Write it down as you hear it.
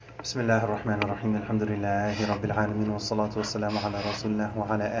بسم الله الرحمن الرحيم الحمد لله رب العالمين والصلاة والسلام على رسول الله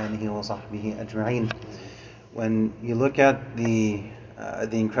وعلى آله وصحبه أجمعين. When you look at the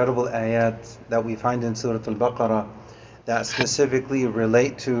incredible ayat that we find in Surah Al-Baqarah that specifically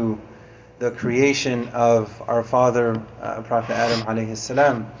relate to the creation of our father Prophet Adam alayhi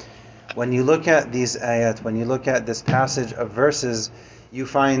salam, when you look at these ayat, when you look at this passage of verses, you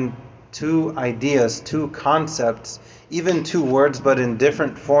find two ideas, two concepts, even two words, but in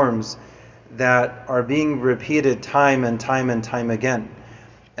different forms, that are being repeated time and time and time again.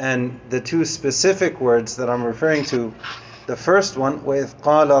 And the two specific words that I'm referring to, the first one, وَإِذْ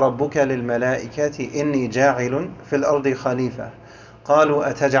قَالَ رَبُّكَ لِلْمَلَائِكَةِ إِنِّي جَاعِلٌ فِي الْأَرْضِ خَلِيفَةً قالوا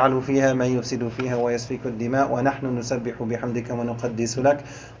أتجعل فيها من يفسد فيها ويسفك الدماء ونحن نسبح بحمدك ونقدس لك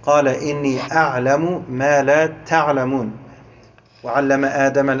قال إني أعلم ما لا تعلمون وعلم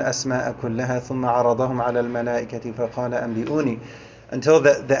آدم الأسماء كلها ثم عرضهم على الملائكة فقال أنبئوني. Until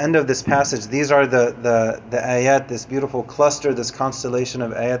the end of this passage, these are the ayat, this beautiful cluster, this constellation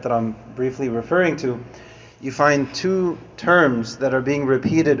of ayat that I'm briefly referring to. You find two terms that are being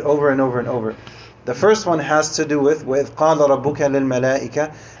repeated over and over and over. The first one has to do with وَإِذْ قَالَ رَبُّكَ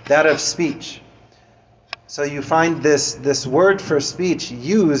لِلْمَلَائِكَةِ, that of speech. So you find this word for speech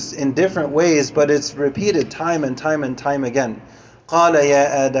used in different ways, but it's repeated time and time and time again. قَالَ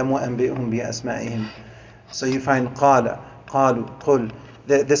يَا آدَمُ أَنْبِئْهُمْ بِأَسْمَائِهِمْ. So you find قَالَ, قَالُوا, قُلْ,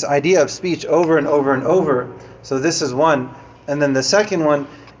 this idea of speech over and over and over. So this is one. And then the second one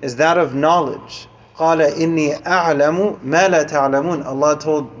is that of knowledge. قَالَ إِنِّي أَعْلَمُ مَا لَا تَعْلَمُونَ. Allah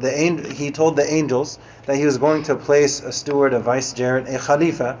told the angels that He was going to place a steward, a vicegerent, a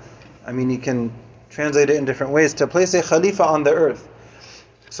khalifa. I mean, you can translate it in different ways. To place a khalifa on the earth.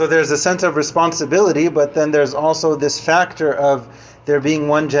 So there's a sense of responsibility, but then there's also this factor of there being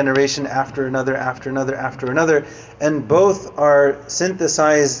one generation after another, after another, after another. And both are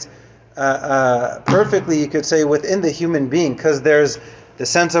synthesized perfectly, you could say, within the human being, because there's the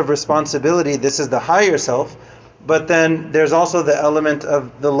sense of responsibility. This is the higher self, but then there's also the element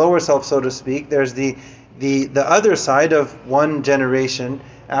of the lower self, so to speak. There's the other side of one generation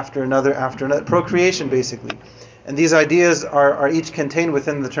after another, procreation basically. And these ideas are each contained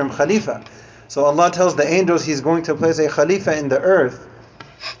within the term Khalifa. So Allah tells the angels He's going to place a Khalifa in the earth.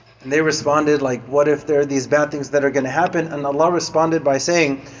 And they responded like, what if there are these bad things that are going to happen? And Allah responded by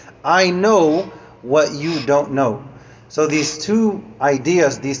saying, I know what you don't know. So these two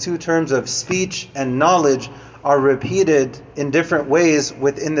ideas, these two terms of speech and knowledge are repeated in different ways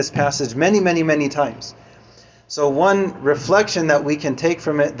within this passage many, many, many times. So one reflection that we can take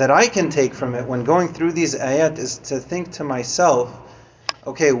from it, that I can take from it when going through these ayat, is to think to myself,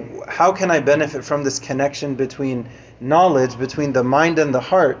 okay, how can I benefit from this connection between knowledge, between the mind and the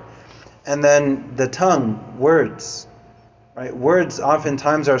heart, and then the tongue, words. Right? Words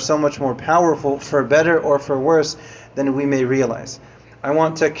oftentimes are so much more powerful, for better or for worse, than we may realize. I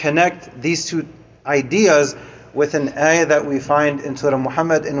want to connect these two ideas with an ayah that we find in Surah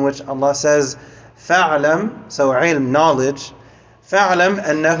Muhammad, in which Allah says, فَعْلَمْ, so ilm, knowledge, فَعْلَمْ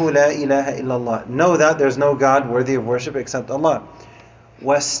أَنَّهُ لَا إِلَهَ إِلَّا اللَّهِ, know that there's no God worthy of worship except Allah.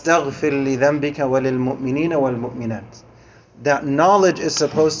 وَاسْتَغْفِرْ لِذَنْبِكَ وَلِلْمُؤْمِنِينَ وَالْمُؤْمِنَاتِ. That knowledge is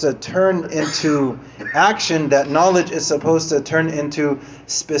supposed to turn into action, that knowledge is supposed to turn into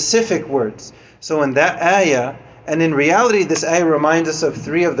specific words. So in that ayah, and in reality this ayah reminds us of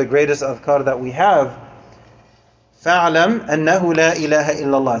three of the greatest adhkar that we have. فَعْلَمْ أَنَّهُ لَا إِلَهَ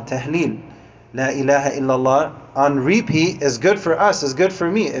إِلَّا اللَّهِ, tahleel, La ilaha illallah on repeat is good for us, is good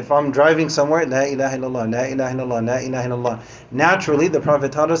for me. If I'm driving somewhere, La ilaha illallah, La ilaha illallah, La ilaha illallah. Naturally, the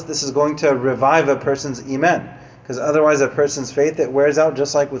Prophet taught us this is going to revive a person's iman, because otherwise a person's faith, it wears out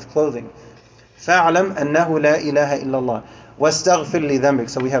just like with clothing. فَعْلَمْ أَنَّهُ لَا إِلَهَ إِلَّا اللَّهِ وَاسْتَغْفِرْ لِذَنْبِكَ.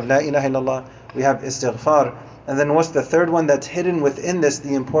 So we have La ilaha illallah, we have istighfar. And then what's the third one that's hidden within this?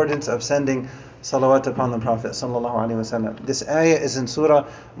 The importance of sending salawat upon the Prophet sallallahu alaihi wasallam. This ayah is in Surah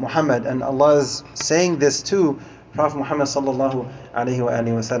Muhammad, and Allah is saying this to Prophet Muhammad sallallahu alaihi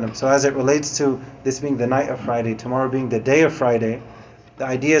wasallam. So as it relates to this being the night of Friday, tomorrow being the day of Friday, the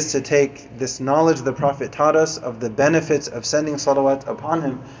idea is to take this knowledge the Prophet taught us of the benefits of sending salawat upon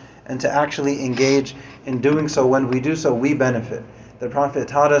him, and to actually engage in doing so. When we do so, we benefit. The Prophet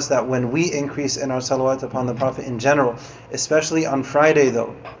taught us that when we increase in our salawat upon the Prophet in general, especially on Friday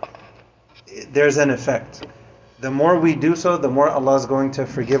though, there's an effect. The more we do so, the more Allah is going to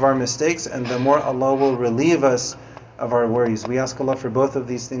forgive our mistakes, and the more Allah will relieve us of our worries. We ask Allah for both of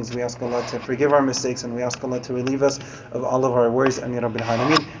these things. We ask Allah to forgive our mistakes, and we ask Allah to relieve us of all of our worries. Ameen Rabbil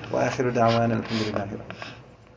Alameen. Wa akhiru da'wana alhamdulillahi.